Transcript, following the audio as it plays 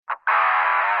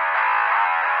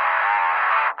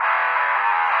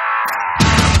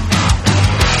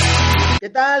¿Qué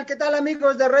tal? ¿Qué tal,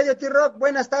 amigos de Radio T-Rock?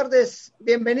 Buenas tardes.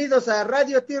 Bienvenidos a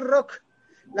Radio T-Rock,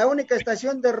 la única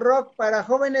estación de rock para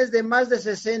jóvenes de más de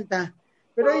 60.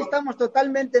 Pero hoy estamos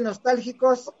totalmente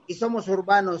nostálgicos y somos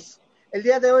urbanos. El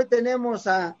día de hoy tenemos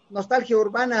a Nostalgia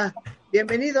Urbana.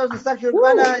 Bienvenidos, Nostalgia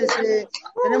Urbana.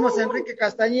 Tenemos a Enrique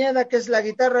Castañeda, que es la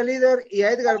guitarra líder, y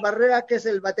a Edgar Barrera, que es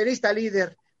el baterista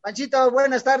líder. Panchito,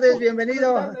 buenas tardes,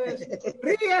 bienvenido. Buenas tardes.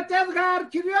 Ríete, Edgar,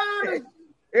 chirión.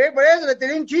 Por eso le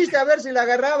tenía un chiste, a ver si la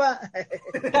agarraba.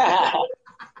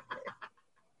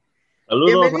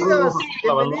 Saludos, bienvenidos,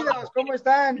 ¿cómo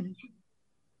están?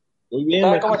 Muy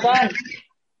bien, ¿Cómo están?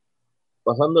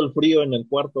 Pasando el frío en el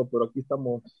cuarto, pero aquí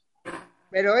estamos.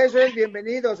 Pero eso es,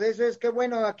 bienvenidos, eso es, qué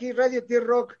bueno, aquí Radio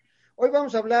T-Rock. Hoy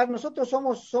vamos a hablar, nosotros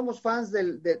somos fans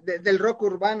del rock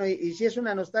urbano y si es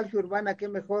una nostalgia urbana, qué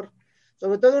mejor.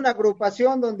 Sobre todo una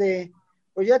agrupación donde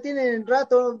pues ya tienen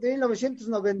rato, de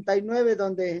 1999,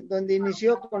 donde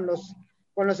inició con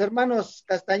los hermanos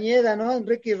Castañeda, ¿no?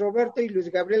 Enrique y Roberto y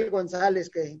Luis Gabriel González,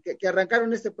 que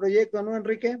arrancaron este proyecto, ¿no,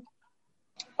 Enrique?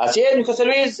 Así es, mi José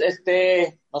Luis,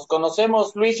 nos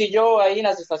conocemos Luis y yo ahí en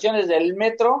las estaciones del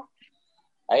metro,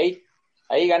 ahí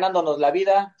ganándonos la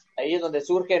vida, ahí es donde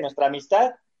surge nuestra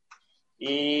amistad,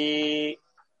 y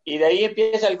de ahí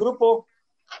empieza el grupo,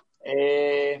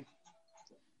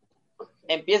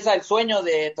 empieza el sueño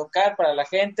de tocar para la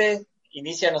gente,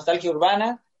 inicia Nostalgia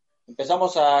Urbana,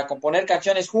 empezamos a componer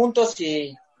canciones juntos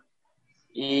y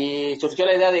surgió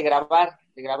la idea de grabar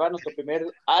nuestro primer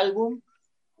álbum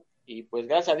y pues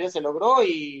gracias a Dios se logró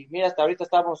y mira, hasta ahorita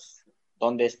estamos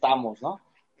donde estamos, ¿no?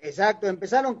 Exacto,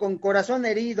 empezaron con Corazón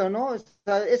Herido, ¿no?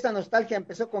 Esta nostalgia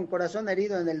empezó con Corazón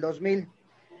Herido en el 2000.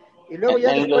 Y luego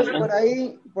ya después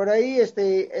por ahí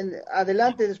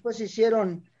adelante después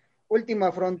hicieron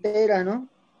Última Frontera, ¿no?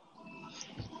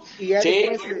 Y ya sí.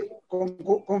 Después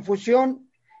con Fusión,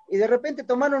 y de repente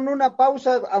tomaron una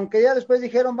pausa, aunque ya después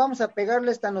dijeron, vamos a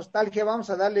pegarle esta nostalgia, vamos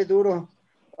a darle duro,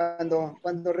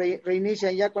 cuando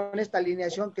reinician ya con esta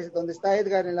alineación, que es donde está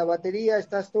Edgar en la batería,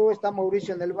 estás tú, está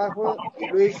Mauricio en el bajo, y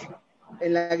Luis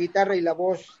en la guitarra y la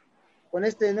voz, con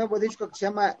este nuevo disco que se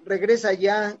llama Regresa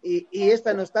Ya, y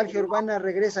esta nostalgia urbana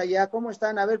Regresa Ya. ¿Cómo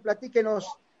están? A ver, platíquenos.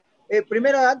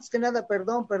 Primero, antes que nada,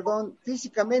 perdón,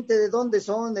 físicamente, ¿de dónde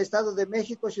son? ¿De Estado de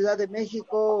México, Ciudad de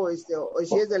México, o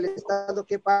si es del Estado,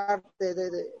 qué parte,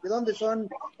 de dónde son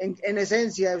en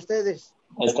esencia ustedes?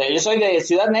 Yo soy de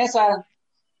Ciudad Neza.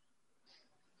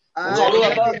 Un saludo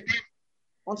a todos.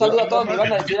 Un saludo a todos, mi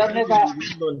banda de Ciudad Neza.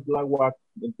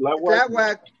 En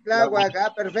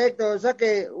Tláhuac, perfecto. O sea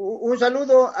que, un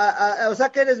saludo, o sea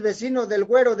que eres vecino del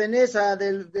güero de Neza,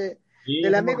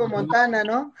 del amigo Montana,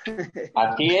 ¿no?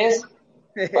 Así es.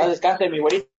 Paz descanse, mi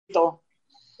güerito.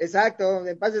 Exacto,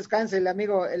 en paz descanse el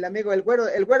amigo, el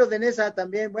güero de Neza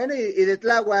también, bueno, y de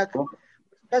Tláhuac.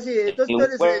 Casi, entonces tú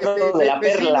eres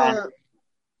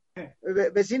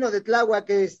vecino de Tláhuac,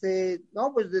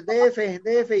 no, pues de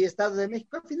DF y Estado de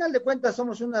México. Al final de cuentas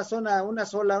somos una zona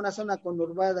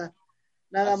conurbada,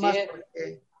 nada Así más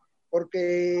es.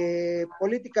 porque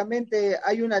políticamente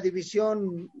hay una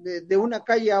división de una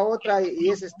calle a otra y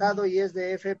es Estado y es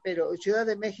DF, pero Ciudad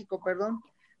de México, perdón,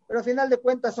 pero al final de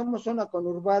cuentas somos zona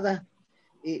conurbada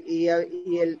y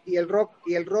el rock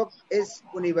es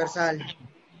universal.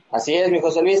 Así es, mi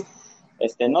José Luis.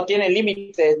 No tiene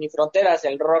límites ni fronteras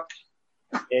el rock.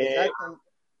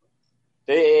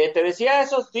 Te decía,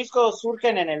 esos discos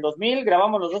surgen en el 2000,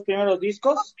 grabamos los dos primeros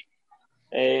discos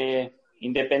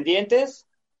independientes.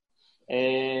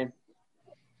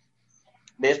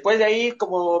 Después de ahí,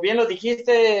 como bien lo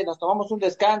dijiste, nos tomamos un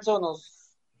descanso,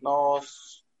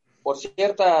 por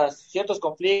ciertos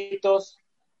conflictos,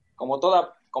 como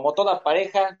toda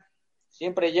pareja,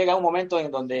 siempre llega un momento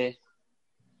en donde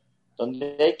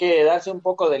hay que darse un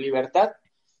poco de libertad.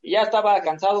 Y ya estaba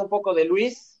cansado un poco de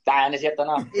Luis. No es cierto,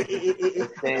 no.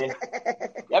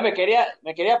 Ya me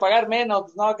quería pagar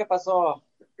menos, no, ¿qué pasó?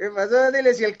 ¿Qué pasó?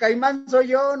 Dile, si el caimán soy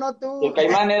yo, no tú. El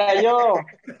caimán era yo.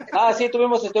 Sí,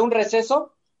 tuvimos un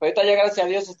receso, pero ahorita ya gracias a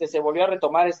Dios se volvió a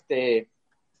retomar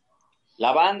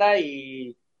la banda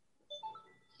y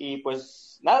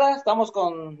pues nada, estamos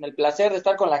con el placer de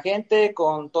estar con la gente,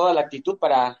 con toda la actitud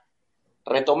para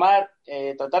retomar,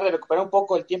 tratar de recuperar un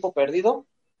poco el tiempo perdido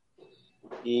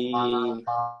y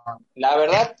la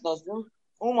verdad nos dio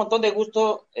un montón de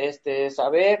gusto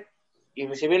saber y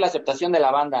recibir la aceptación de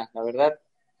la banda, la verdad.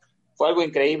 Fue algo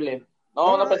increíble.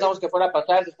 No pensamos que fuera a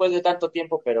pasar después de tanto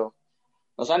tiempo, pero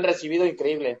nos han recibido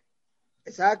increíble.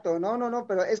 Exacto, no,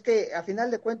 pero es que a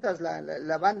final de cuentas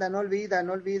la banda no olvida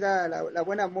la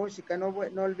buena música, no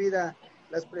olvida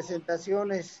las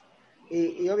presentaciones,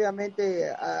 y obviamente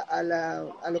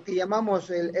a lo que llamamos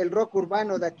el rock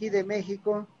urbano de aquí de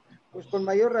México, pues con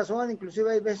mayor razón.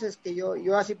 Inclusive hay veces que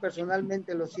yo así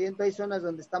personalmente lo siento, hay zonas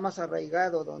donde está más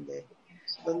arraigado, donde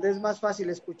es más fácil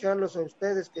escucharlos a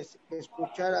ustedes que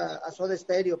escuchar a Soda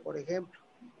Stereo, por ejemplo.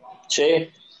 Sí,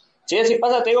 sí, así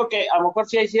pasa, te digo que a lo mejor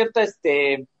sí hay cierta,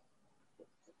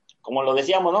 como lo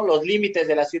decíamos, ¿no? Los límites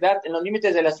de la ciudad, en los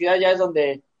límites de la ciudad ya es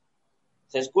donde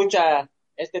se escucha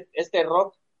este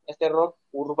rock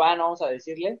urbano, vamos a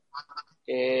decirle,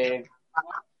 que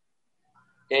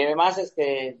más,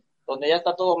 donde ya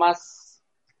está todo más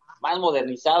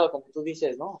modernizado, como tú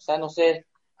dices, ¿no? O sea, no sé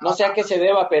a qué se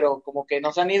deba, pero como que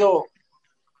nos han ido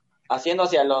haciendo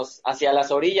hacia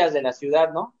las orillas de la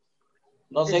ciudad, ¿no?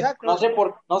 No sé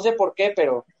por qué,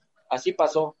 pero así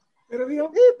pasó. Pero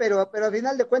vio, Sí, pero al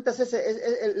final de cuentas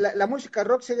la música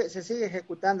rock se sigue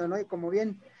ejecutando, ¿no? Y como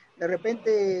bien, de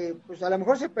repente, pues a lo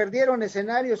mejor se perdieron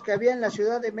escenarios que había en la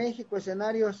Ciudad de México,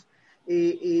 escenarios,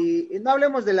 y no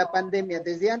hablemos de la pandemia,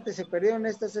 desde antes se perdieron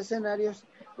estos escenarios,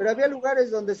 pero había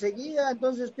lugares donde seguía.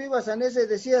 Entonces tú ibas a ese y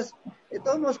decías,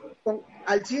 todos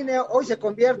al cine, hoy se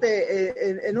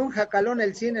convierte en un jacalón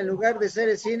el cine, en lugar de ser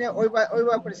el cine, hoy va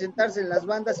a presentarse en las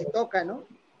bandas y toca, ¿no?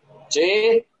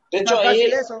 Sí, de hecho Más ahí,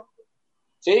 fácil eso.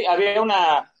 sí, había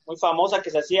una muy famosa que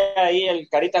se hacía ahí, el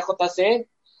Carita JC,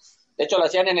 de hecho lo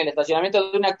hacían en el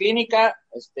estacionamiento de una clínica,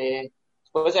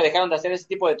 después se dejaron de hacer ese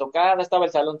tipo de tocadas, estaba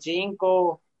el Salón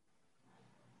 5,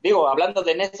 digo, hablando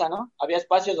de Nesa, ¿no? Había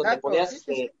espacios donde podías,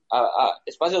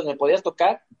 espacios donde podías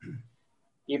tocar,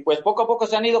 y pues poco a poco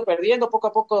se han ido perdiendo, poco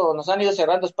a poco nos han ido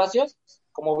cerrando espacios,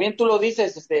 como bien tú lo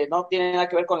dices, no tiene nada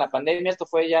que ver con la pandemia, esto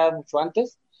fue ya mucho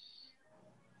antes,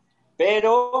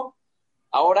 pero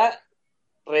ahora,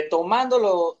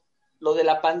 retomando lo de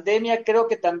la pandemia, creo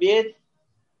que también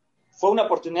fue una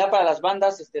oportunidad para las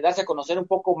bandas darse a conocer un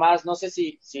poco más. No sé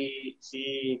si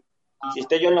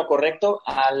estoy yo en lo correcto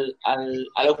al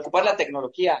ocupar la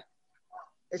tecnología.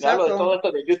 Hablo de todo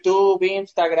esto de YouTube,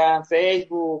 Instagram,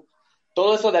 Facebook,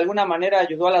 todo eso de alguna manera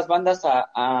ayudó a las bandas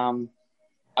a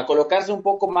colocarse un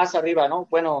poco más arriba, ¿no?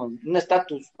 Bueno, un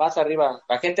estatus más arriba.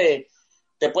 La gente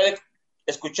te puede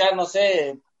escuchar, no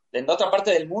sé, en otra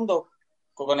parte del mundo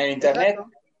con el internet.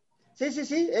 Exacto.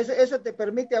 Sí, eso te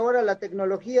permite ahora la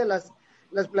tecnología, las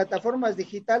plataformas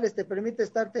digitales te permite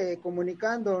estarte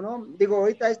comunicando, ¿no? Digo,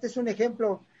 ahorita este es un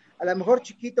ejemplo, a lo mejor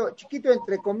chiquito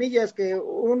entre comillas, que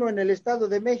uno en el Estado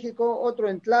de México, otro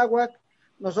en Tláhuac,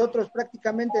 nosotros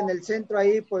prácticamente en el centro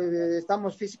ahí, pues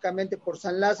estamos físicamente por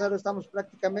San Lázaro, estamos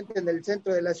prácticamente en el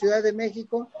centro de la Ciudad de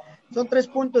México. Son 3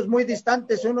 puntos muy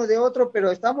distantes uno de otro,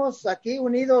 pero estamos aquí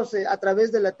unidos a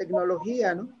través de la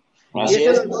tecnología, ¿no? Así y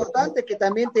eso es lo importante, que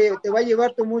también te va a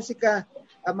llevar tu música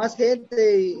a más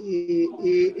gente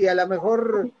y a lo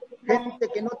mejor gente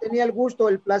que no tenía el gusto,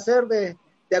 el placer de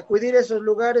acudir a esos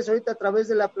lugares, ahorita a través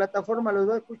de la plataforma los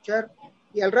va a escuchar,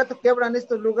 y al rato que abran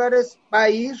estos lugares va a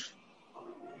ir.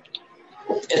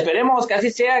 Esperemos que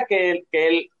así sea, que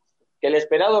el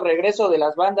esperado regreso de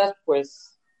las bandas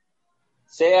pues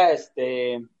sea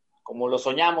como lo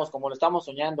soñamos, como lo estamos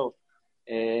soñando.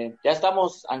 Ya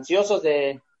estamos ansiosos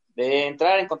de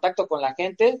entrar en contacto con la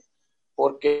gente,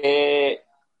 porque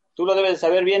tú lo debes de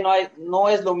saber bien, no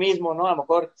es lo mismo, ¿no? A lo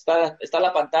mejor está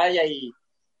la pantalla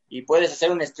y puedes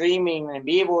hacer un streaming en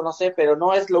vivo, no sé, pero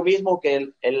no es lo mismo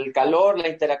que el calor, la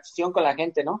interacción con la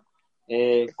gente, ¿no?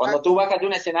 Cuando tú bajas de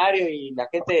un escenario y la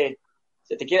gente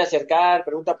se te quiere acercar,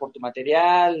 pregunta por tu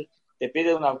material, te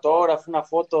pide un autógrafo, una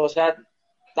foto, o sea,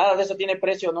 nada de eso tiene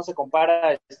precio, no se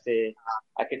compara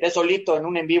a que estés solito en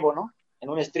un en vivo, ¿no? En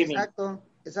un streaming.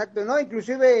 Exacto, ¿no?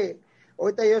 Inclusive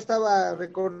ahorita yo estaba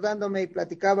recordándome y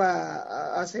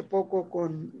platicaba hace poco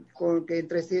con que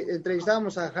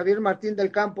entrevistábamos a Javier Martín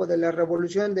del Campo de la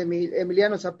Revolución de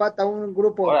Emiliano Zapata, un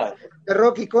grupo de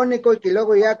rock icónico y que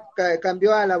luego ya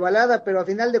cambió a la balada, pero a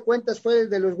final de cuentas fue el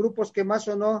de los grupos que más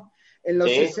sonó en los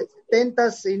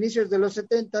 70s, inicios de los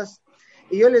 70s.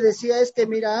 Y yo le decía, es que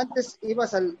mira, antes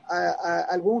ibas al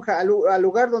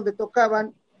lugar donde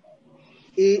tocaban,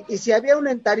 y si había un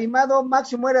entarimado,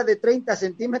 máximo era de 30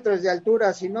 centímetros de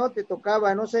altura, si no te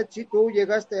tocaba, no sé si tú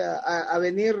llegaste a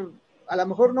venir, a lo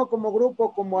mejor no como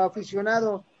grupo, como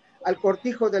aficionado, al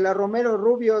cortijo de la Romero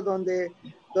Rubio, donde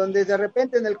de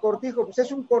repente en el cortijo, pues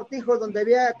es un cortijo donde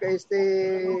había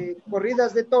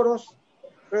corridas de toros,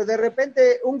 pero de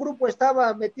repente un grupo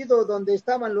estaba metido donde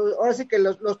estaban ahora sí que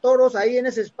los toros ahí en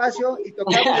ese espacio, y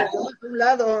tocaban desde un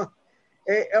lado.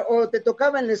 O te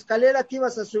tocaba en la escalera que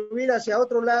ibas a subir hacia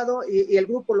otro lado y el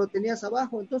grupo lo tenías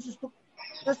abajo, entonces tú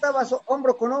estabas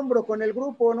hombro con hombro con el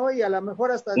grupo, ¿no? Y a lo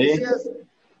mejor hasta decías,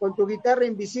 con tu guitarra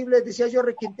invisible, decías, yo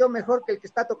requinteo mejor que el que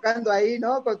está tocando ahí,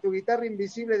 ¿no? Con tu guitarra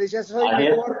invisible, decías, soy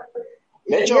mejor.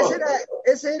 De Y hecho,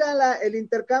 ese era el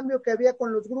intercambio que había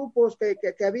con los grupos, que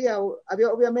había,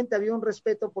 obviamente había un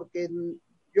respeto, porque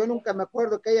yo nunca me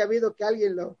acuerdo que haya habido que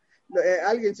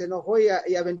alguien se enojó y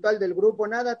aventó al del grupo,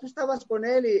 nada, tú estabas con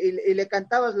él y le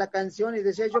cantabas la canción y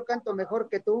decías, yo canto mejor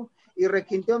que tú y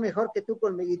requinteo mejor que tú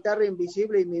con mi guitarra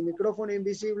invisible y mi micrófono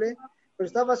invisible, pero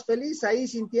estabas feliz ahí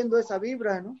sintiendo esa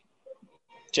vibra, ¿no?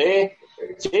 sí,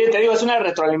 te digo, es una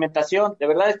retroalimentación, de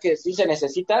verdad es que sí se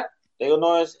necesita, te digo,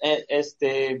 no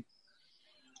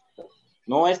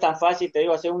es tan fácil, te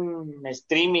digo, hacer un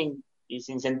streaming y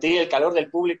sin sentir el calor del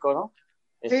público, ¿no?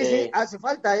 Sí, hace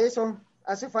falta eso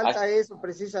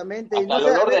precisamente. Y Hasta no el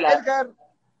sé, olor de la, Edgar,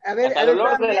 hasta el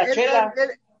olor de la chela.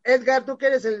 Edgar, tú que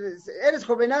eres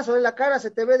jovenazo, la cara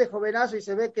se te ve de jovenazo y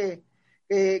se ve que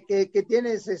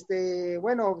tienes,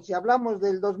 bueno, si hablamos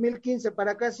del 2015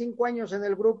 para acá, 5 años en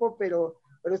el grupo, pero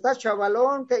estás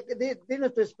chavalón,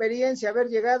 dinos tu experiencia, haber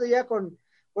llegado ya con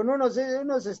unos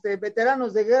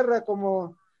veteranos de guerra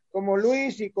como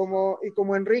Luis y como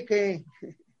Enrique.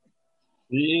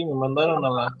 Sí, me mandaron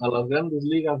a las grandes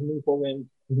ligas muy joven.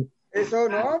 Eso,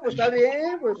 ¿no? Pues está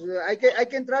bien, pues hay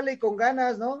que entrarle con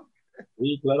ganas, ¿no?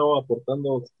 Sí, claro,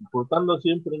 aportando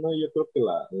siempre, ¿no? Yo creo que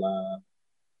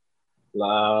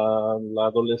la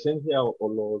adolescencia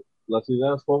las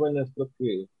ideas jóvenes creo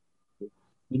que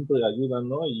siempre ayudan,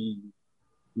 ¿no? Y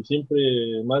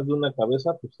siempre más de una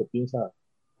cabeza, pues se piensa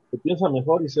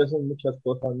mejor y se hacen muchas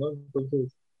cosas, ¿no?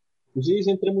 Entonces, pues sí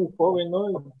entré muy joven,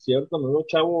 ¿no? Si ahorita me veo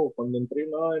chavo, cuando entré,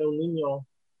 no, era un niño.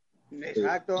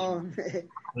 Exacto.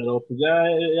 Pero pues ya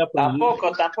he aprendido.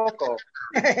 Tampoco.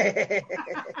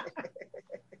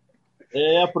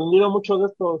 He aprendido mucho de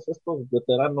estos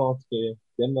veteranos que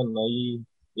andan ahí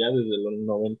ya desde los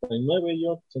 99.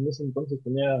 Yo pues, en ese entonces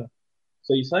tenía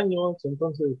 6 años,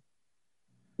 entonces,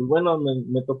 pues bueno,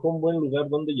 me tocó un buen lugar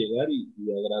donde llegar y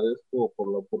agradezco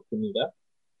por la oportunidad.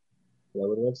 La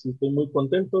verdad sí estoy muy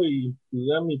contento y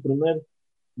ya mi primer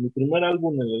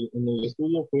álbum en el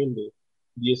estudio fue el de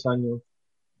 10 años.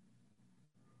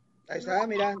 Ahí está,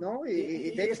 mira, ¿no?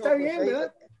 Y de hecho, está bien, pues,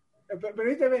 ¿verdad?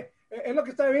 Permíteme, es lo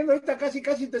que estaba viendo ahorita,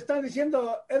 casi te está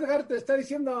diciendo, Edgar le está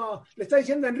diciendo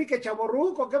a Enrique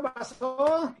Chaborruco, ¿qué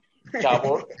pasó?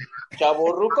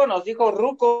 Chaborruco nos dijo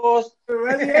rucos.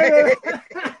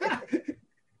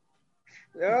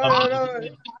 No.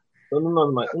 Son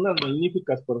unas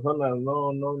magníficas personas,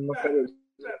 no cabe.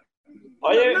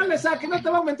 Oye, no le saque, no te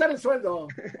va a aumentar el sueldo.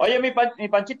 Oye, mi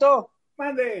Panchito.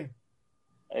 Mande.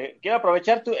 Quiero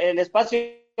aprovechar el espacio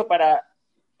para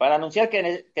anunciar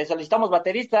que solicitamos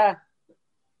baterista.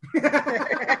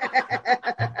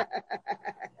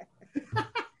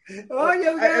 Oye,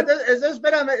 Edgar. Entonces,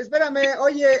 espérame.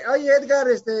 Oye, Edgar,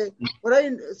 por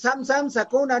ahí Sam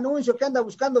sacó un anuncio que anda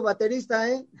buscando baterista,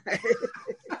 ¿eh?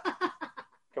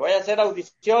 Que vaya a hacer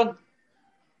audición.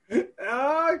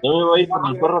 Ay, Yo me voy a ir con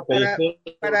el perro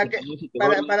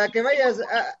para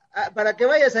que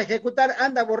vayas a ejecutar,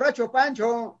 anda borracho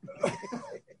Pancho.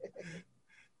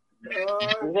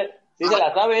 Sí se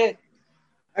la sabe.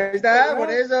 Ahí está, por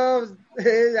eso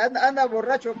anda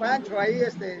borracho Pancho ahí,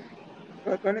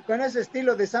 con ese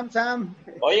estilo de Sam.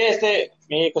 Oye,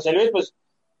 mi José Luis, pues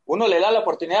uno le da la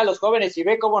oportunidad a los jóvenes y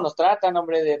ve cómo nos tratan,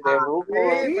 hombre, de grupo.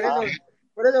 Sí,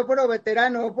 por eso puro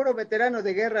veterano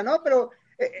de guerra, ¿no? Pero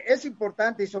es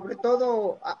importante y sobre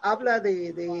todo habla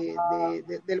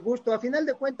del gusto. A final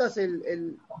de cuentas,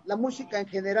 la música en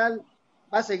general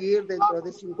va a seguir dentro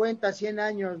de 50, 100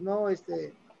 años, ¿no?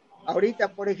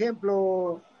 Ahorita, por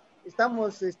ejemplo, están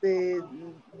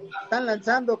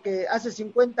lanzando que hace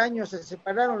 50 años se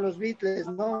separaron los Beatles,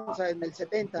 ¿no? O sea, en el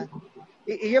 70.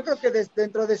 Y yo creo que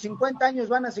dentro de 50 años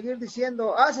van a seguir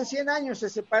diciendo, hace 100 años se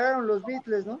separaron los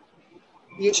Beatles, ¿no?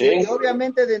 Y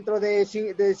obviamente dentro de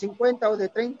 50 o de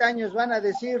 30 años van a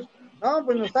decir, no,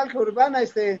 pues nostalgia urbana,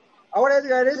 ahora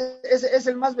Edgar es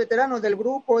el más veterano del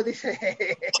grupo, dice,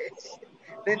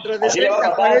 dentro de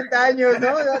 30, 40 años,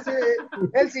 ¿no?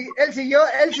 Él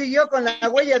siguió con la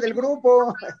huella del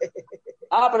grupo.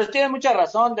 Pero tiene mucha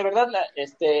razón, de verdad,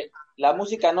 la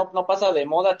música no pasa de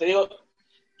moda, te digo,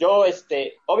 yo,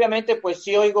 obviamente, pues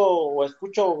sí oigo o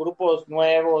escucho grupos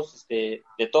nuevos, de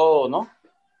todo, ¿no?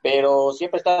 Pero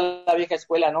siempre está la vieja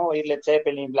escuela, ¿no? Oír Led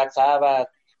Zeppelin, Black Sabbath,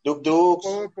 Duk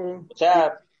Dukes, o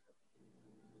sea,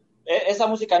 esa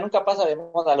música nunca pasa de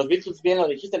moda. Los Beatles, bien lo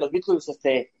dijiste, los Beatles,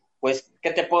 pues, ¿qué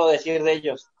te puedo decir de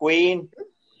ellos? Queen.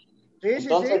 Sí,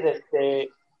 entonces,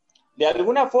 de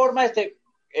alguna forma,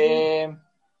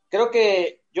 creo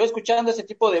que yo escuchando ese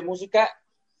tipo de música,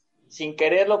 sin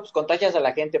quererlo, pues contagias a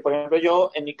la gente. Por ejemplo,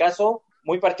 yo, en mi caso,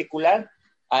 muy particular,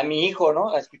 a mi hijo,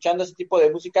 ¿no? Escuchando ese tipo de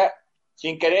música,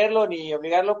 sin quererlo ni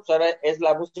obligarlo, pues ahora es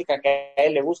la música que a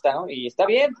él le gusta, ¿no? Y está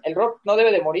bien, el rock no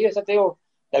debe de morir, o sea, te digo,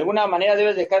 de alguna manera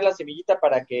debes dejar la semillita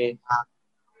para que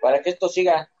esto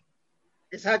siga.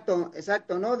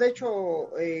 Exacto, ¿no? De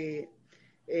hecho,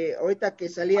 ahorita que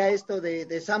salía esto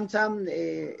de Sam Sam,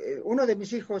 uno de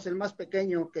mis hijos, el más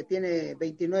pequeño, que tiene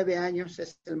 29 años,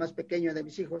 es el más pequeño de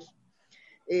mis hijos,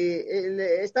 él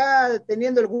está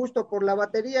teniendo el gusto por la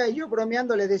batería y yo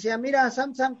bromeando le decía, mira,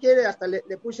 Sam Sam quiere, hasta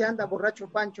le puse anda borracho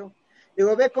Pancho,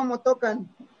 digo, ve cómo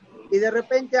tocan. Y de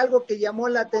repente algo que llamó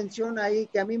la atención ahí,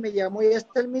 que a mí me llamó, y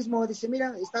hasta él mismo dice,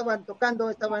 mira, estaban tocando,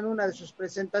 estaba en una de sus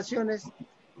presentaciones,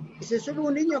 y se sube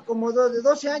un niño como de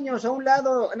 12 años a un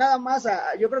lado, nada más,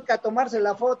 yo creo que a tomarse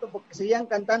la foto, porque seguían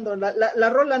cantando, la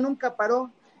rola nunca paró,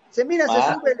 se mira, se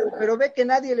sube, pero ve que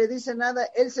nadie le dice nada,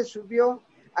 él se subió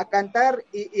a cantar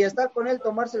y a estar con él,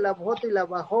 tomarse la foto y la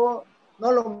bajó,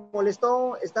 no lo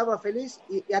molestó, estaba feliz,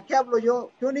 y ¿a qué hablo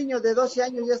yo? Que un niño de 12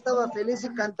 años ya estaba feliz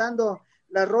y cantando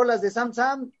las rolas de Sam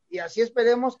Sam, y así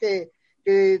esperemos que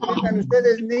tengan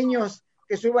ustedes niños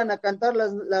que suban a cantar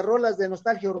las rolas de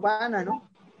nostalgia urbana, ¿no?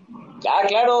 Ah,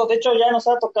 claro, de hecho ya nos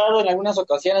ha tocado en algunas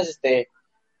ocasiones, de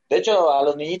hecho a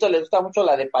los niñitos les gusta mucho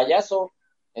la de payaso,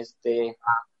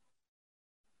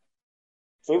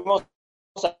 fuimos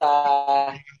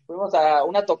a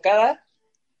una tocada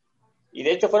y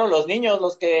de hecho fueron los niños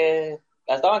los que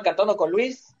la estaban cantando con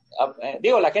Luis,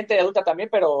 digo la gente adulta también,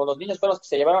 pero los niños fueron los que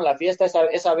se llevaron la fiesta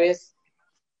esa vez.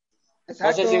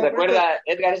 Exacto, no sé si recuerda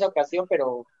Edgar esa ocasión,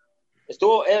 pero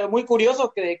estuvo muy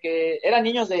curioso que eran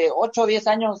niños de 8 o 10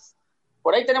 años.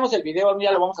 Por ahí tenemos el video,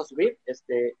 ya lo vamos a subir,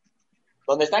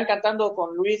 donde están cantando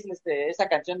con Luis esa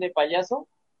canción de payaso.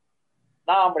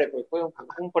 No, hombre, pues fue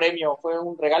un premio, fue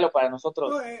un regalo para nosotros.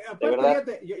 No, aparte, de verdad.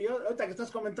 Fíjate, yo ahorita que estás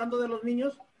comentando de los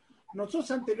niños, nosotros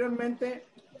anteriormente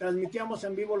transmitíamos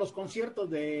en vivo los conciertos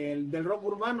del rock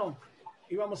urbano.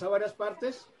 Íbamos a varias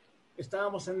partes,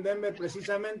 estábamos en Denver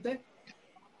precisamente,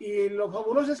 y lo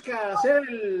fabuloso es que hacer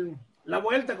la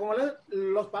vuelta, como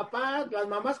los papás, las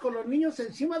mamás con los niños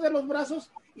encima de los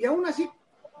brazos, y aún así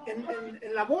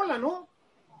en la bola, ¿no?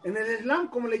 En el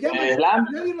slam, como le llaman,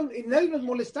 y nadie los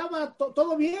molestaba,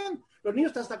 todo bien, los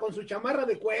niños hasta con su chamarra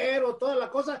de cuero, toda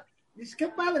la cosa, dices, qué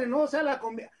padre, ¿no? O sea,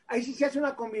 ahí sí se hace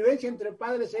una convivencia entre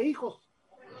padres e hijos.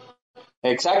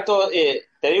 Exacto,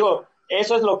 te digo,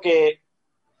 eso es lo que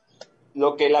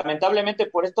lamentablemente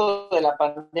por esto de la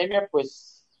pandemia,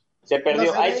 pues, se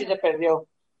perdió, ahí sí se perdió,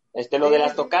 lo de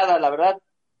las tocadas, la verdad,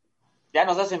 ya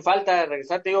nos hacen falta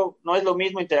regresar, te digo, no es lo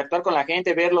mismo interactuar con la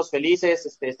gente, verlos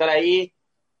felices, estar ahí,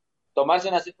 tomarse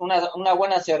una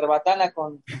buena cerbatana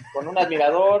con un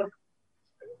admirador,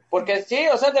 porque sí,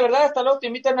 o sea, de verdad, hasta luego te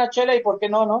invitan a una chela y ¿por qué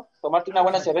no? Tomarte una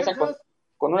buena cerveza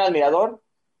con un admirador,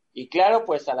 y claro,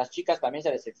 pues a las chicas también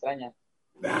se les extraña.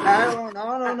 Claro,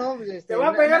 no. Te va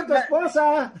a pegar tu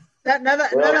esposa.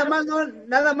 Nada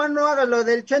más no hagas lo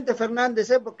del Chente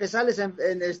Fernández, porque sales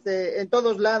en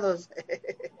todos lados.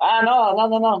 Ah,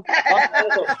 no.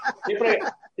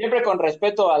 Siempre con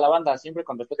respeto a la banda, siempre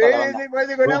con respeto a la banda. Sí, pues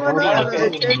digo, nada más no hagas lo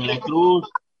del Chente.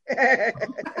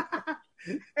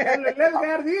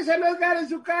 Díselo Edgar en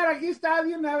su cara, aquí está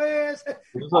de una vez.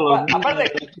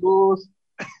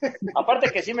 Aparte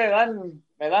que sí me dan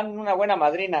una buena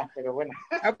madrina, pero bueno.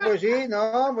 Pues sí,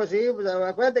 pues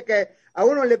acuérdate que a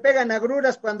uno le pegan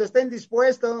agruras cuando está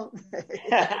indispuesto.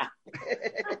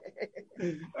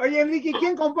 Oye, Enrique,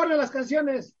 ¿quién compone las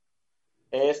canciones?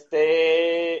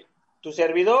 Tu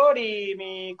servidor y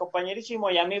mi compañerísimo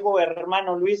y amigo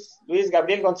hermano Luis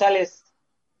Gabriel González.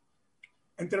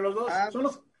 Entre los dos, son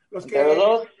los que... Entre los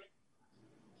dos.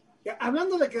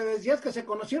 Hablando de que decías que se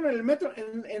conocieron en el metro,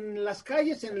 en las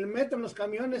calles, en el metro, en los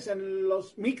camiones, en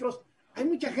los micros, hay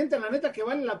mucha gente, la neta, que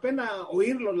vale la pena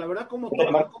oírlos, la verdad, cómo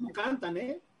cantan,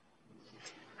 ¿eh?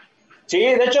 Sí,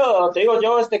 de hecho, te digo,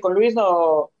 yo con Luis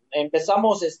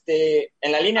empezamos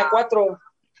en la línea 4,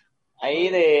 ahí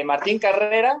de Martín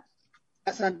Carrera.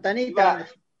 A Santanita.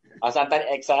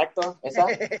 Exacto, esa.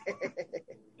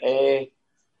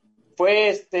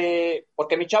 Fue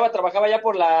porque mi chava trabajaba ya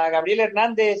por la Gabriel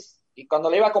Hernández y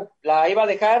cuando la iba a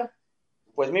dejar,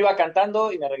 pues me iba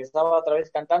cantando y me regresaba otra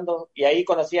vez cantando y ahí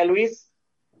conocí a Luis.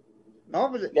 No,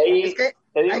 pues de ahí, es que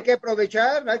hay que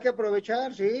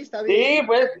aprovechar, sí, está bien. Sí,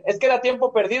 pues es que era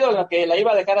tiempo perdido en lo que la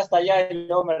iba a dejar hasta allá y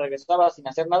luego me regresaba sin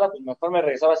hacer nada, pues mejor me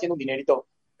regresaba haciendo un dinerito.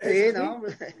 Sí, ¿no?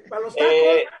 Para los tacos.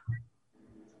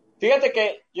 Fíjate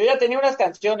que yo ya tenía unas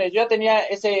canciones, yo ya tenía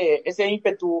ese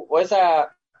ímpetu o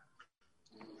esa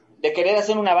de querer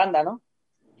hacer una banda, ¿no?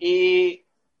 Y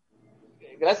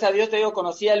gracias a Dios, te digo,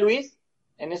 conocí a Luis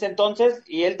en ese entonces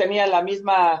y él tenía el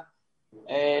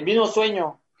mismo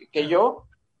sueño que yo,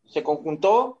 se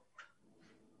conjuntó,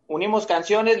 unimos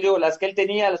canciones, digo, las que él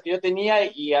tenía, las que yo tenía,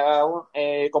 y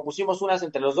compusimos unas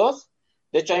entre los dos.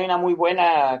 De hecho, hay una muy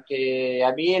buena que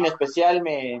a mí en especial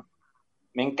me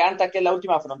encanta, que es La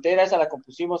Última Frontera. Esa la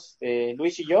compusimos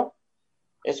Luis y yo.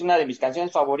 Es una de mis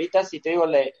canciones favoritas, y te digo,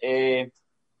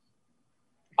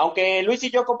 aunque Luis y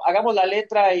yo hagamos la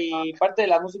letra y parte de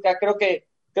la música, creo que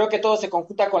todo se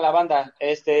conjunta con la banda.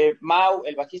 Mau,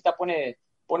 el bajista, pone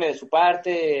de su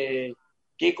parte,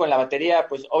 Kiko en la batería,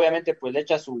 pues obviamente pues le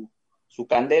echa su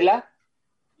candela,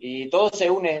 y todo se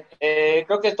une.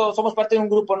 Creo que todos somos parte de un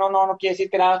grupo, no quiere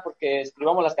decir que nada más porque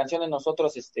escribamos las canciones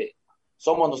nosotros,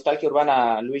 somos Nostalgia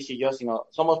Urbana, Luis y yo, sino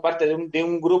somos parte de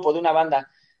un grupo, de una banda.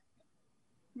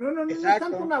 No es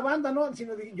tanto una banda, ¿no?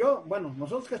 Sino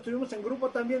nosotros que estuvimos en grupo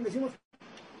también decimos,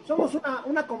 somos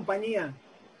una compañía,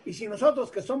 y si nosotros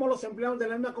que somos los empleados de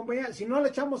la misma compañía, si no le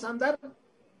echamos a andar,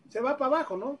 se va para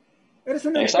abajo, ¿no? Eres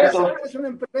una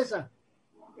empresa.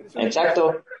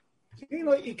 Exacto. Sí,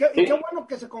 ¿no? Y qué bueno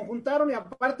que se conjuntaron, y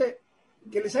aparte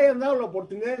que les hayan dado la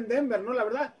oportunidad en Denver, ¿no? La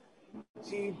verdad,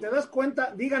 si te das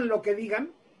cuenta, digan lo que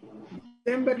digan,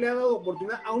 Denver le ha dado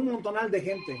oportunidad a un montonal de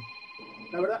gente.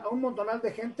 La verdad, a un montonal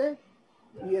de gente,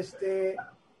 y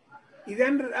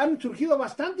han surgido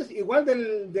bastantes, igual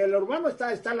del urbano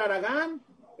está el Aragán,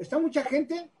 está mucha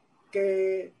gente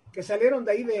que salieron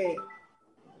de ahí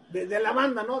de la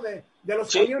banda, ¿no? De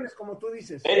los camiones, como tú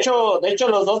dices. De hecho,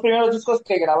 los 2 primeros discos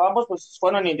que grabamos pues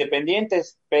fueron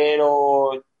independientes,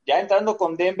 pero ya entrando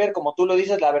con Denver, como tú lo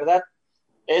dices, la verdad,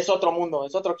 es otro mundo,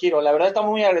 es otro giro. La verdad,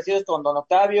 estamos muy agradecidos con Don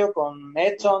Octavio, con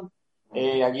Edson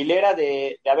Aguilera,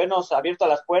 de habernos abierto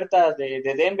las puertas de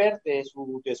Denver, de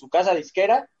su casa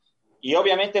disquera, y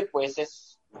obviamente pues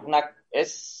es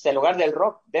el hogar del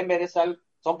rock. Denver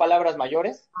son palabras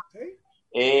mayores. ¿Sí?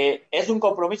 Es un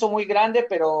compromiso muy grande,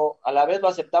 pero a la vez lo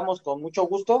aceptamos con mucho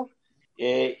gusto,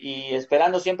 y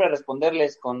esperando siempre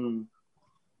responderles con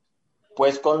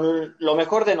lo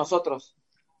mejor de nosotros.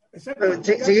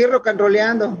 Seguir rock and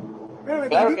rolleando.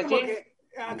 Claro que sí.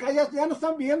 Acá ya nos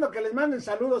están pidiendo que les manden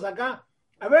saludos acá.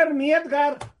 A ver, mi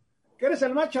Edgar, que eres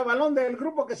el más chavalón del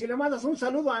grupo, que si le mandas un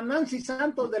saludo a Nancy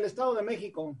Santos del Estado de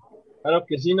México. Claro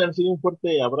que sí, Nancy, un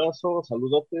fuerte abrazo,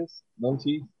 saludotes,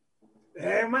 Nancy.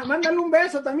 Mándale un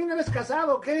beso, también eres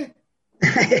casado, ¿o qué?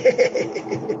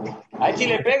 Ahí sí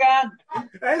le pegan.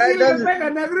 Ahí sí le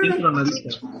pegan,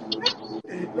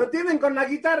 Lo tienen con la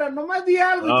guitarra, nomás di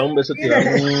algo. Un beso, tío.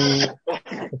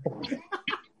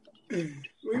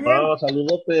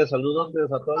 Saludotes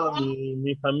a toda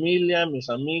mi familia, mis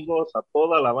amigos, a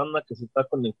toda la banda que se está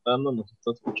conectando, nos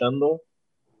está escuchando.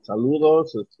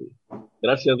 Saludos,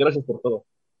 gracias por todo.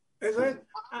 Eso es.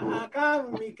 Acá,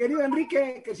 mi querido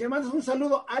Enrique, que se mandas un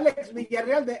saludo, Alex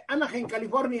Villarreal de Anaheim,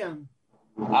 California.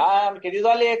 Mi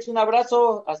querido Alex, un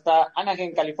abrazo hasta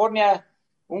Anaheim, California.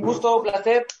 Un gusto, un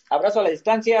placer, abrazo a la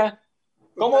distancia.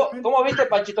 ¿Cómo viste,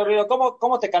 Panchito Ruido?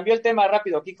 ¿Cómo te cambió el tema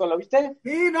rápido, Kiko? ¿Lo viste?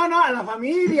 Sí, no, a la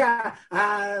familia,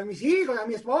 a mis hijos, a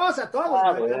mi esposa, a todos.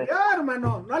 Cambió,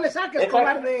 hermano, no le saques,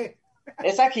 cobarde.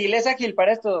 Es ágil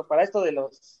para esto de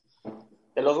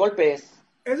los golpes.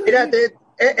 Mírate,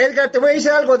 Edgar, te voy a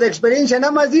decir algo de experiencia.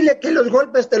 Nada más dile que los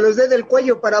golpes te los dé del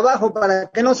cuello para abajo para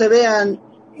que no se vean.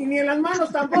 Y ni en las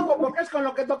manos tampoco, porque es con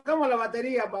lo que tocamos la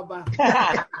batería, papá.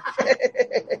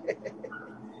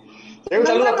 Un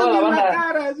saludo a toda la banda.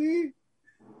 Cara, ¿sí?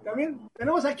 También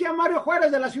tenemos aquí a Mario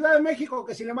Juárez de la Ciudad de México,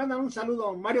 que si le mandan un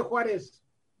saludo, Mario Juárez.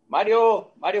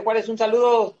 Mario Juárez, un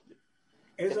saludo.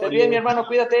 Estés bien, mi hermano,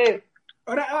 cuídate.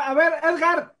 Ahora, a ver,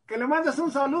 Edgar, que le mandes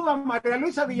un saludo a María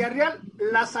Luisa Villarreal,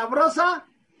 la sabrosa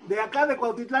de acá de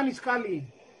Cuautitlán,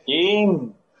 Izcalli. Sí.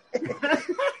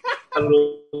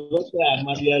 Saludos a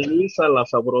María Luisa, la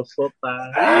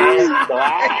sabrosota.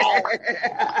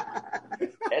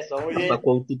 Eso, muy bien. Hasta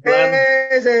Cuautitlán.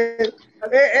 Ese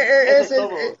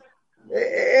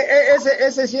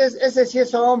sí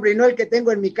es hombre, y no el que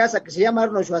tengo en mi casa, que se llama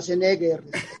Arnold Schwarzenegger.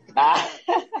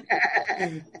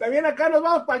 También acá nos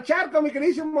vamos para el charco, mi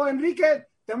queridísimo Enrique.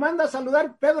 Te manda a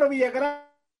saludar Pedro Villagrán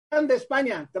de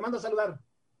España. Te manda a saludar.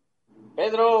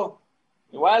 Pedro,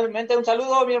 igualmente un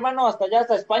saludo, mi hermano, hasta allá,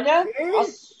 hasta España.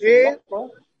 Sí.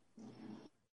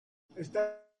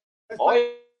 Está.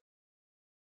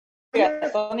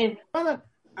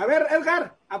 A ver,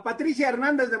 Edgar, a Patricia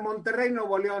Hernández de Monterrey,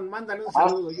 Nuevo León, mándale un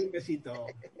saludo y un besito.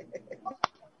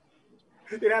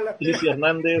 Patricia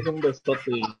Hernández, un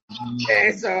besote.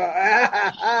 Eso.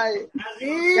 Ay.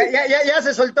 Ya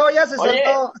se soltó,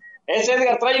 Ese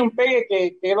Edgar trae un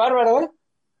pegue que bárbaro, ¿eh?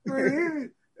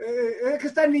 Sí, es que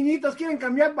están niñitos, quieren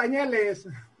cambiar pañales.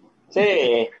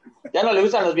 Sí, ya no le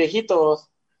gustan los viejitos.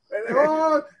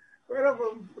 Bueno,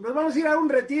 pues nos vamos a ir a un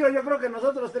retiro, yo creo que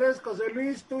nosotros tres, José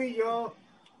Luis, tú y yo.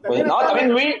 Pues no, también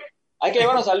Luis, hay que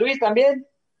llevarnos a Luis también.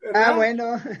 Ah,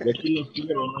 bueno. De aquí los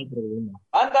quiero, no hay problema.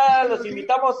 Anda, los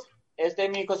invitamos,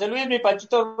 mi José Luis, mi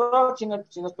Panchito Rock,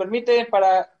 si nos permite,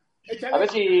 para Échale. a ver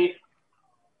si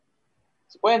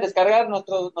pueden descargar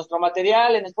nuestro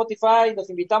material en Spotify, los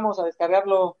invitamos a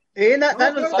descargarlo.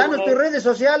 Danos tus redes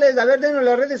sociales, a ver, denos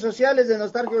las redes sociales de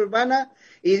Nostalgia Urbana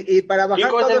y para bajar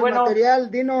Kiko, todo el bueno. material,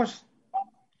 dinos.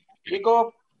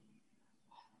 Kiko,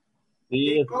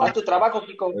 Sí, haz tu trabajo,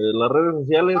 Kiko. las redes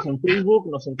sociales en Facebook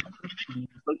nos encuentran en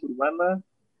Nostalgia Urbana,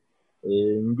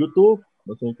 en YouTube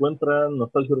nos encuentran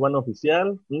Nostalgia Urbana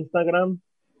Oficial, Instagram,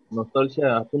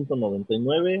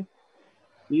 nostalgia.99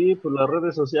 y pues las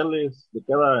redes sociales de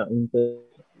cada integrante,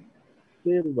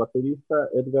 el baterista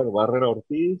Edgar Barrera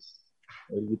Ortiz,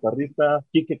 el guitarrista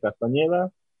Quique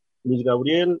Castañeda, Luis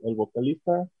Gabriel, el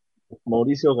vocalista,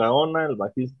 Mauricio Gaona, el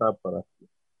bajista,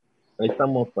 ahí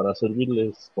estamos para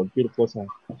servirles cualquier cosa.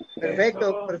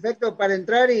 Perfecto para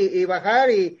entrar y bajar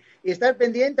y estar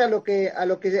pendiente a lo que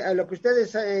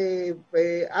ustedes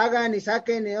hagan y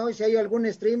saquen, ¿no? Si hay algún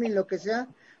streaming, lo que sea,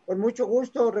 con mucho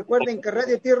gusto. Recuerden que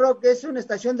Radio T-Rock es una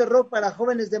estación de rock para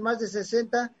jóvenes de más de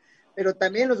 60, pero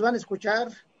también los van a escuchar.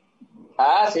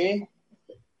 Ah, sí.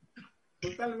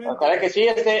 Totalmente. Ojalá que sí,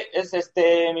 es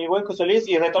mi buen José Luis,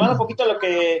 y retomando un poquito lo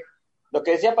que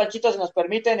decía Panchito, si nos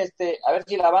permiten, a ver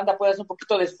si la banda puede hacer un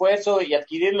poquito de esfuerzo y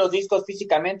adquirir los discos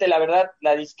físicamente. La verdad,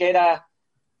 la disquera,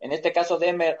 en este caso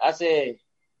Demer, hace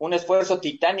un esfuerzo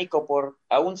titánico por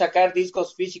aún sacar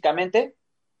discos físicamente,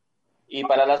 y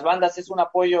para las bandas es un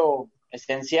apoyo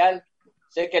esencial.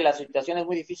 Sé que la situación es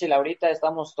muy difícil ahorita,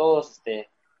 estamos todos,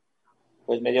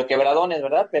 pues medio quebradones,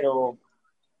 ¿verdad? Pero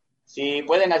si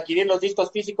pueden adquirir los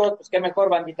discos físicos, pues qué mejor,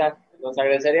 bandita. Los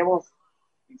agradeceríamos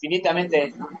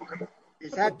infinitamente.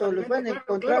 Exacto, los pueden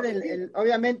encontrar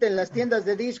obviamente en las tiendas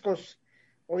de discos,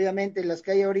 obviamente las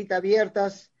que hay ahorita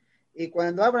abiertas, y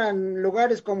cuando abran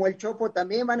lugares como el Chopo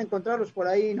también van a encontrarlos por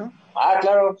ahí, ¿no? Ah,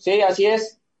 claro, sí, así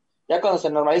es. Ya cuando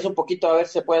se normalice un poquito, a ver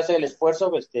si se puede hacer el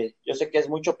esfuerzo, yo sé que es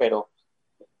mucho, pero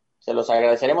se los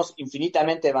agradeceremos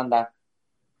infinitamente, banda.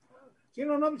 Sí,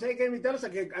 no, pues hay que invitarlos a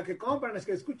que compren, a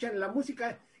que escuchen la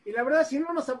música. Y la verdad, si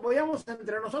no nos apoyamos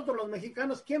entre nosotros los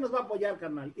mexicanos, ¿quién nos va a apoyar,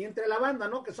 carnal? Y entre la banda,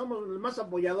 ¿no? Que somos los más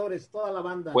apoyadores, toda la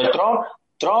banda. Pues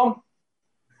Trump.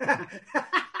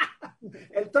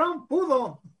 El Trump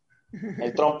pudo.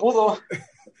 El trompudo.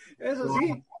 Eso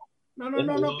sí. No.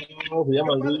 Se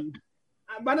llama Luis.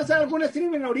 ¿Van a hacer algún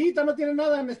streaming ahorita? ¿No tienen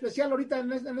nada en especial ahorita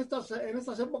en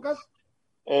estas épocas?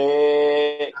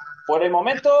 Por el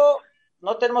momento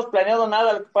no tenemos planeado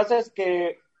nada. Lo que pasa es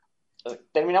que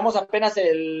terminamos apenas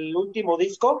el último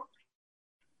disco.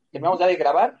 Terminamos ya de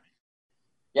grabar.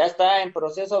 Ya está en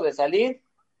proceso de salir.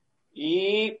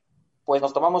 Y pues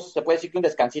nos tomamos, se puede decir que un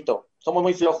descansito. Somos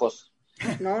muy flojos.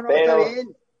 No, pero está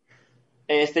bien.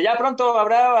 Ya pronto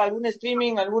habrá algún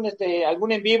streaming, algún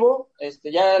en vivo.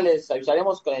 Ya les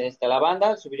avisaremos a la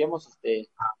banda, subiremos el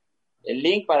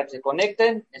link para que se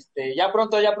conecten. Ya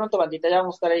pronto, bandita, ya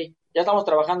vamos a estar ahí. Ya estamos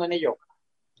trabajando en ello.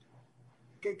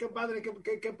 Qué padre,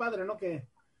 qué padre, ¿no? Que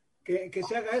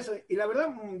se haga eso. Y la verdad,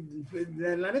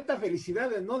 la neta,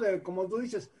 felicidades, ¿no? Como tú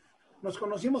dices, nos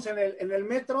conocimos en el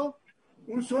metro,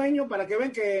 un sueño, para que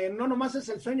vean que no nomás es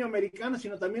el sueño americano,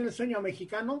 sino también el sueño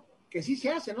mexicano, que sí se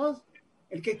hace, ¿no?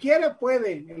 El que quiere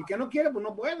puede, el que no quiere pues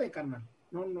no puede, carnal.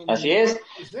 No, así es.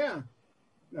 O sea,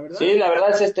 la verdad. Sí, la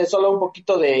verdad es solo un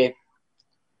poquito de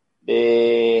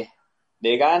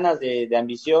ganas, de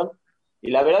ambición.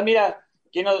 Y la verdad, mira,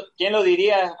 ¿quién lo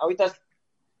diría? Ahorita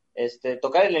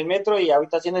tocar en el metro y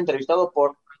ahorita siendo entrevistado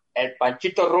por el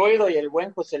Panchito Ruido y el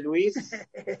buen José Luis.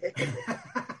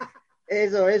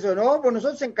 Eso, ¿no? Pues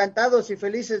nosotros encantados y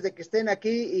felices de que estén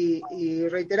aquí y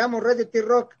reiteramos, Radio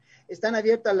T-Rock, están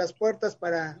abiertas las puertas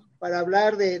para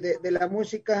hablar de la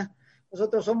música.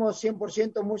 Nosotros somos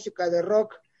 100% música de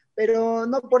rock, pero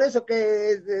no por eso que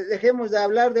dejemos de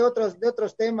hablar de otros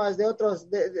temas, de otros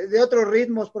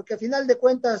ritmos, porque a final de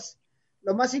cuentas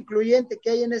lo más incluyente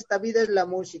que hay en esta vida es la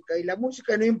música, y la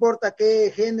música no importa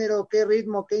qué género, qué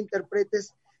ritmo, qué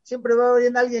interpretes, siempre va a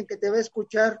haber alguien que te va a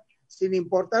escuchar sin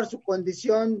importar su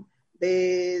condición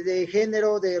de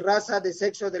género, de raza, de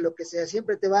sexo, de lo que sea,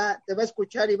 siempre te va a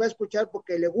escuchar y va a escuchar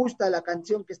porque le gusta la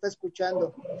canción que está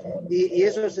escuchando, y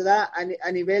eso se da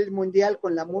a nivel mundial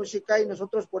con la música, y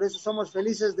nosotros por eso somos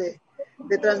felices de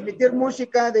transmitir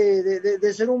música,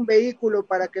 de ser un vehículo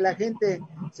para que la gente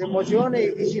se emocione,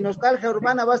 y si Nostalgia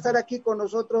Urbana va a estar aquí con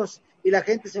nosotros y la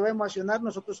gente se va a emocionar,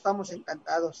 nosotros estamos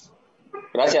encantados.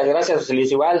 Gracias, José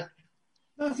Luis, igual.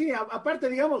 No, sí, aparte,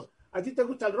 digamos, a ti te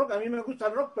gusta el rock, a mí me gusta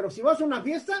el rock, pero si vas a una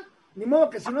fiesta, Ni modo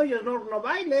que si no ellos no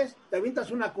bailes, te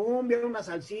avientas una cumbia, una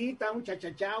salsita, un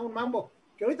chachachá, un mambo,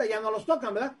 que ahorita ya no los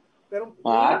tocan, ¿verdad? Pero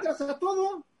entras a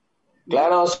todo.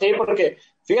 Claro, sí, porque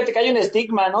fíjate que hay un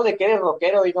estigma, ¿no? De que eres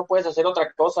rockero y no puedes hacer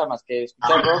otra cosa más que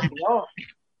escuchar rock, ¿no?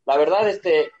 La verdad,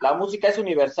 la música es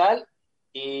universal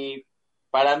y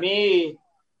para mí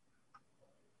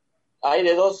hay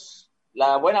de dos,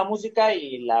 la buena música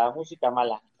y la música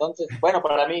mala. Entonces, bueno,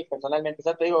 para mí personalmente,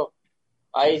 ya te digo,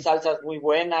 hay salsas muy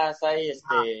buenas, hay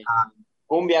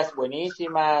cumbias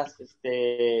buenísimas,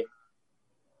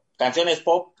 canciones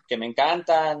pop que me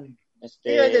encantan, Sí,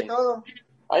 hay de todo.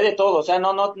 Hay de todo, o sea,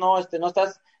 no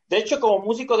estás, de hecho, como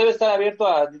músico debe estar abierto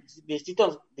a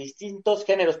distintos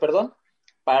géneros, perdón,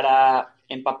 para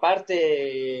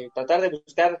empaparte, tratar de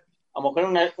buscar a lo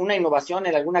mejor una innovación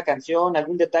en alguna canción,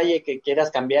 algún detalle que quieras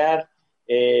cambiar,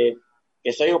 que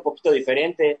soy un poquito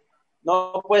diferente.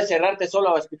 No puedes cerrarte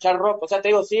solo a escuchar rock, o sea, te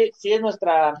digo, sí es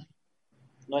nuestra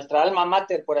alma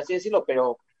mater, por así decirlo,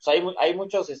 pero pues, hay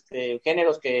muchos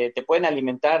géneros que te pueden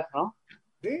alimentar, ¿no?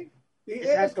 Sí.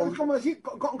 Es como decir,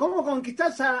 ¿cómo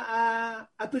conquistas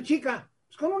a tu chica?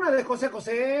 Pues con una de José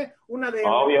José, una de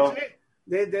José,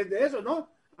 de eso, ¿no?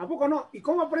 ¿A poco no? ¿Y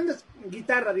cómo aprendes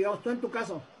guitarra, digamos, tú en tu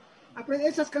caso?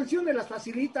 Aprendes esas canciones, las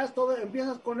facilitas, todo,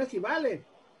 empiezas con eso y vale.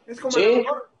 Es como a lo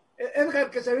mejor Edgar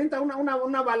que se avienta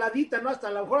una baladita, ¿no? Hasta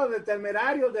a lo mejor de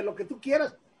Temerarios, de lo que tú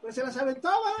quieras, pues se las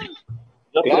aventaba.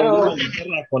 Claro.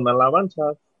 Con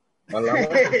alabanzas.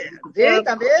 Sí,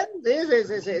 también,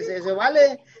 sí, se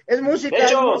vale, es música,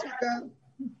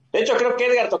 de hecho, creo que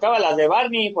Edgar tocaba las de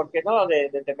Barney, porque no, de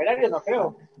Temerarios no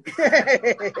creo.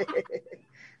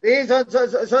 Sí,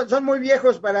 son muy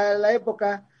viejos para la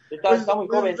época. Está muy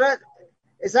joven.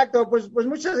 Exacto, pues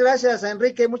muchas gracias a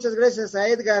Enrique, muchas gracias a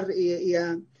Edgar y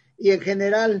en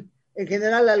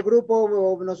general al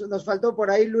grupo. Nos faltó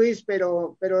por ahí Luis,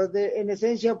 pero en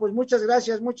esencia, pues muchas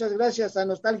gracias a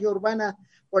Nostalgia Urbana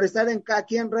por estar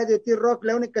aquí en Radio T-Rock,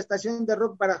 la única estación de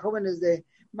rock para jóvenes de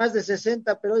más de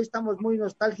 60, pero hoy estamos muy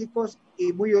nostálgicos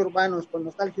y muy urbanos con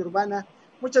Nostalgia Urbana.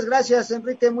 Muchas gracias,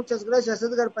 Enrique, muchas gracias,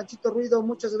 Edgar, Panchito Ruido,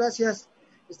 muchas gracias.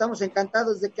 Estamos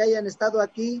encantados de que hayan estado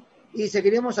aquí y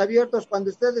seguiremos abiertos. Cuando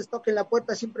ustedes toquen la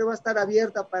puerta, siempre va a estar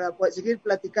abierta para seguir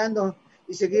platicando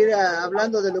y seguir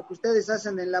hablando de lo que ustedes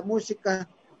hacen en la música.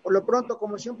 Por lo pronto,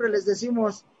 como siempre les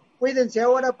decimos, cuídense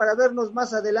ahora para vernos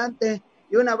más adelante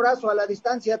y un abrazo a la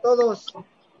distancia a todos.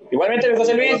 Igualmente,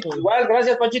 José Luis, igual,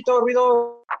 gracias, Panchito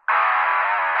Ruido.